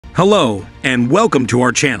Hello, and welcome to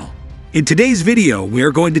our channel. In today's video, we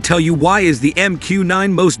are going to tell you why is the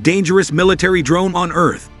MQ-9 most dangerous military drone on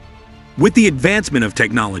Earth. With the advancement of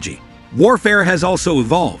technology, warfare has also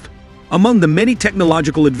evolved. Among the many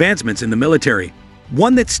technological advancements in the military,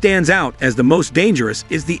 one that stands out as the most dangerous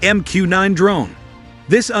is the MQ-9 drone.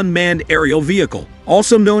 This unmanned aerial vehicle,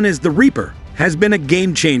 also known as the Reaper, has been a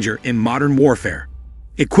game-changer in modern warfare.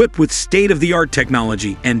 Equipped with state-of-the-art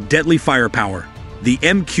technology and deadly firepower, the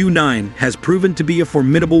MQ-9 has proven to be a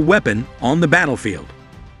formidable weapon on the battlefield.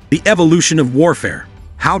 The evolution of warfare.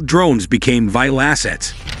 How drones became vital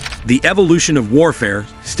assets. The evolution of warfare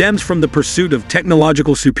stems from the pursuit of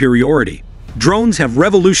technological superiority. Drones have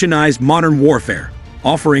revolutionized modern warfare,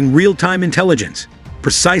 offering real-time intelligence,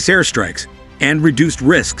 precise airstrikes, and reduced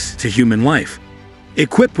risks to human life.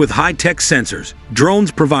 Equipped with high-tech sensors,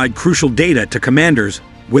 drones provide crucial data to commanders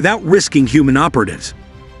without risking human operatives.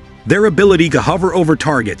 Their ability to hover over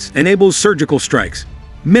targets enables surgical strikes,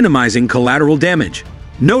 minimizing collateral damage.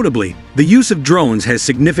 Notably, the use of drones has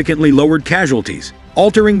significantly lowered casualties,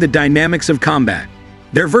 altering the dynamics of combat.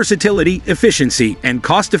 Their versatility, efficiency, and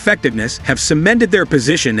cost-effectiveness have cemented their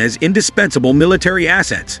position as indispensable military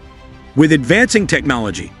assets. With advancing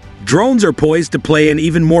technology, drones are poised to play an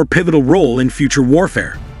even more pivotal role in future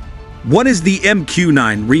warfare. What is the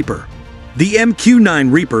MQ-9 Reaper? The MQ-9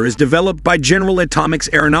 Reaper is developed by General Atomics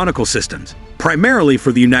Aeronautical Systems, primarily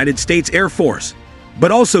for the United States Air Force,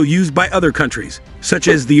 but also used by other countries, such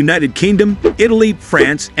as the United Kingdom, Italy,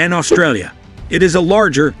 France, and Australia. It is a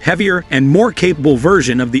larger, heavier, and more capable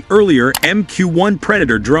version of the earlier MQ-1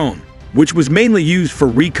 Predator drone, which was mainly used for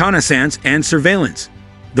reconnaissance and surveillance.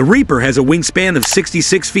 The Reaper has a wingspan of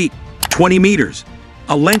 66 feet, 20 meters,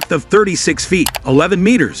 a length of 36 feet, 11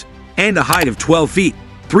 meters, and a height of 12 feet,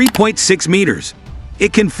 3.6 meters.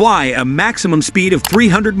 It can fly a maximum speed of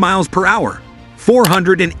 300 miles per hour,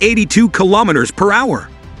 482 kilometers per hour,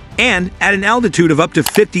 and at an altitude of up to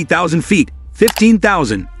 50,000 feet,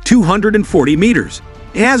 15,240 meters.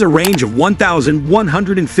 It has a range of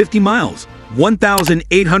 1,150 miles,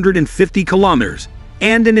 1,850 kilometers,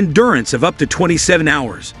 and an endurance of up to 27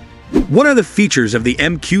 hours. What are the features of the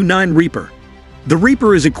MQ-9 Reaper? The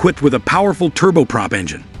Reaper is equipped with a powerful turboprop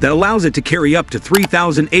engine that allows it to carry up to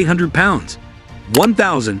 3,800 pounds,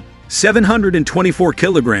 1,724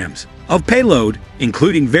 kilograms of payload,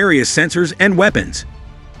 including various sensors and weapons.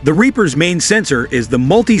 The Reaper's main sensor is the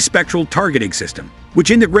multispectral targeting system, which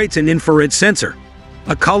integrates an infrared sensor,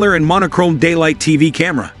 a color and monochrome daylight TV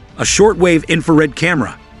camera, a shortwave infrared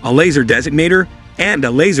camera, a laser designator, and a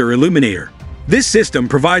laser illuminator. This system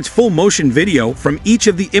provides full-motion video from each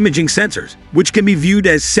of the imaging sensors, which can be viewed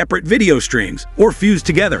as separate video streams or fused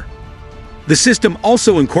together. The system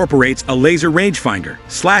also incorporates a laser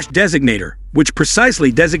rangefinder/designator, which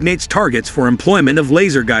precisely designates targets for employment of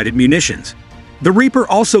laser-guided munitions. The Reaper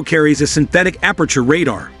also carries a synthetic aperture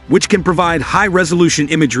radar, which can provide high-resolution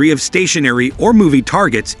imagery of stationary or moving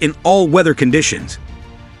targets in all weather conditions.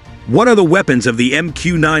 What are the weapons of the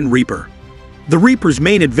MQ-9 Reaper? The Reaper's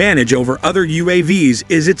main advantage over other UAVs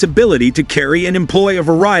is its ability to carry and employ a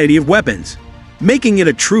variety of weapons, making it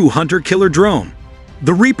a true hunter-killer drone.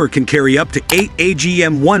 The Reaper can carry up to 8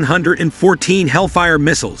 AGM-114 Hellfire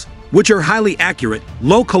missiles, which are highly accurate,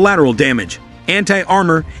 low collateral damage,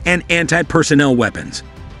 anti-armor, and anti-personnel weapons.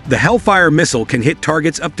 The Hellfire missile can hit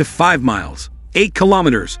targets up to 5 miles, 8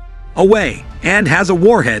 kilometers, away, and has a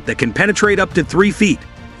warhead that can penetrate up to 3 feet,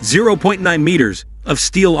 0.9 meters, of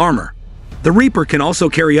steel armor. The Reaper can also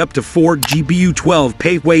carry up to 4 GBU-12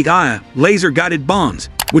 pay-weight laser-guided bombs,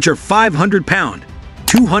 which are 500-pound,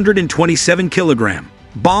 227-kilogram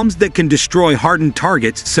bombs that can destroy hardened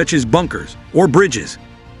targets such as bunkers or bridges.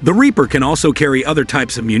 The Reaper can also carry other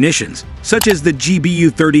types of munitions, such as the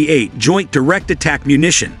GBU-38 Joint Direct Attack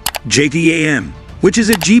Munition, JTAM, which is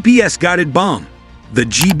a GPS-guided bomb, the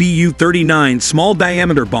GBU-39 Small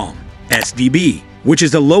Diameter Bomb, SDB, which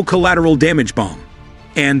is a low collateral damage bomb,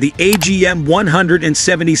 and the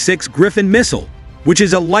AGM-176 Griffin missile, which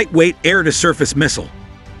is a lightweight air-to-surface missile.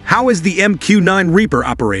 How is the MQ-9 Reaper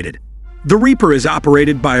operated? The Reaper is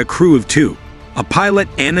operated by a crew of 2, a pilot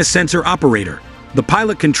and a sensor operator. The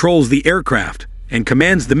pilot controls the aircraft and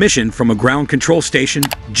commands the mission from a ground control station,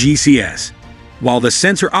 GCS, while the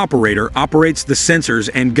sensor operator operates the sensors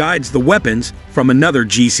and guides the weapons from another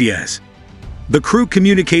GCS. The crew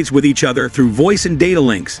communicates with each other through voice and data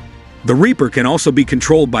links. The Reaper can also be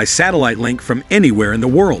controlled by satellite link from anywhere in the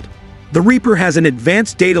world. The Reaper has an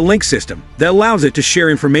advanced data link system that allows it to share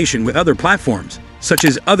information with other platforms, such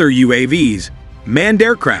as other UAVs, manned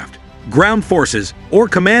aircraft, ground forces, or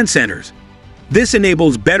command centers. This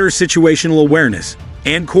enables better situational awareness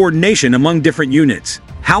and coordination among different units.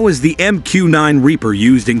 How is the MQ9 Reaper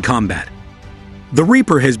used in combat? The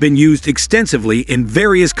Reaper has been used extensively in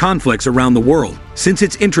various conflicts around the world since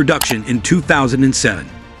its introduction in 2007.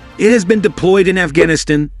 It has been deployed in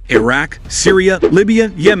Afghanistan, Iraq, Syria, Libya,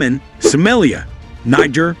 Yemen, Somalia,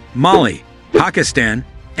 Niger, Mali, Pakistan,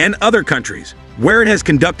 and other countries where it has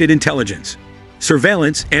conducted intelligence,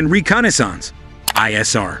 surveillance, and reconnaissance,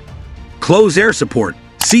 ISR, close air support,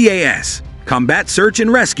 CAS, combat search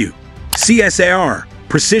and rescue, CSAR,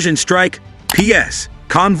 precision strike, PS,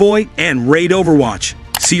 convoy and raid overwatch,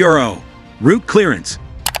 CRO, route clearance,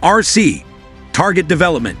 RC, target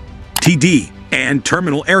development, TD, and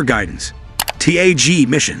terminal air guidance, TAG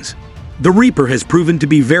missions. The Reaper has proven to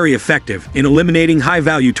be very effective in eliminating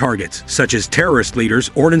high-value targets such as terrorist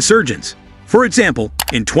leaders or insurgents. For example,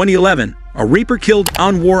 in 2011, a Reaper killed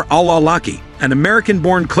Anwar al-Awlaki, an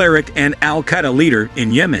American-born cleric and al-Qaeda leader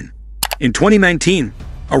in Yemen. In 2019,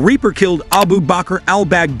 a Reaper killed Abu Bakr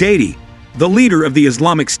al-Baghdadi, the leader of the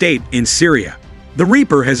Islamic State in Syria. The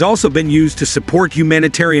Reaper has also been used to support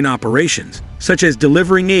humanitarian operations, such as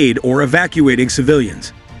delivering aid or evacuating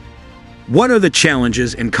civilians. What are the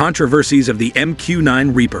challenges and controversies of the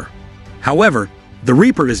MQ9 Reaper? However, the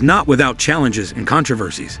Reaper is not without challenges and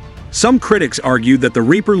controversies. Some critics argue that the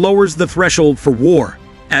Reaper lowers the threshold for war,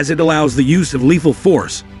 as it allows the use of lethal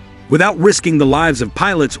force, without risking the lives of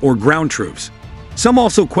pilots or ground troops. Some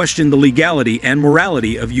also question the legality and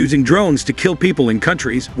morality of using drones to kill people in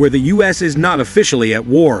countries where the US is not officially at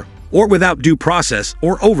war, or without due process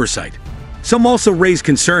or oversight. Some also raise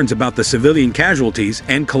concerns about the civilian casualties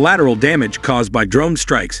and collateral damage caused by drone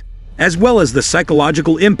strikes, as well as the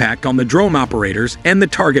psychological impact on the drone operators and the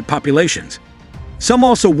target populations. Some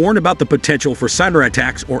also warn about the potential for cyber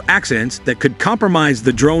attacks or accidents that could compromise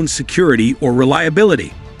the drone's security or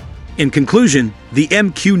reliability. In conclusion, the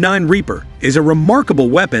MQ9 Reaper is a remarkable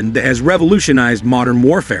weapon that has revolutionized modern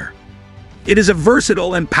warfare. It is a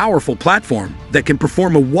versatile and powerful platform that can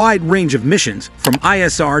perform a wide range of missions from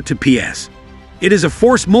ISR to PS. It is a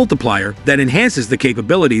force multiplier that enhances the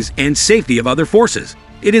capabilities and safety of other forces.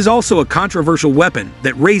 It is also a controversial weapon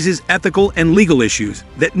that raises ethical and legal issues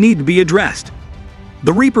that need to be addressed.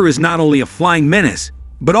 The Reaper is not only a flying menace,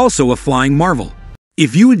 but also a flying marvel.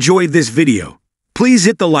 If you enjoyed this video, please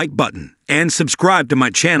hit the like button and subscribe to my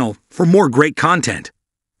channel for more great content.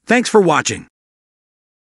 Thanks for watching.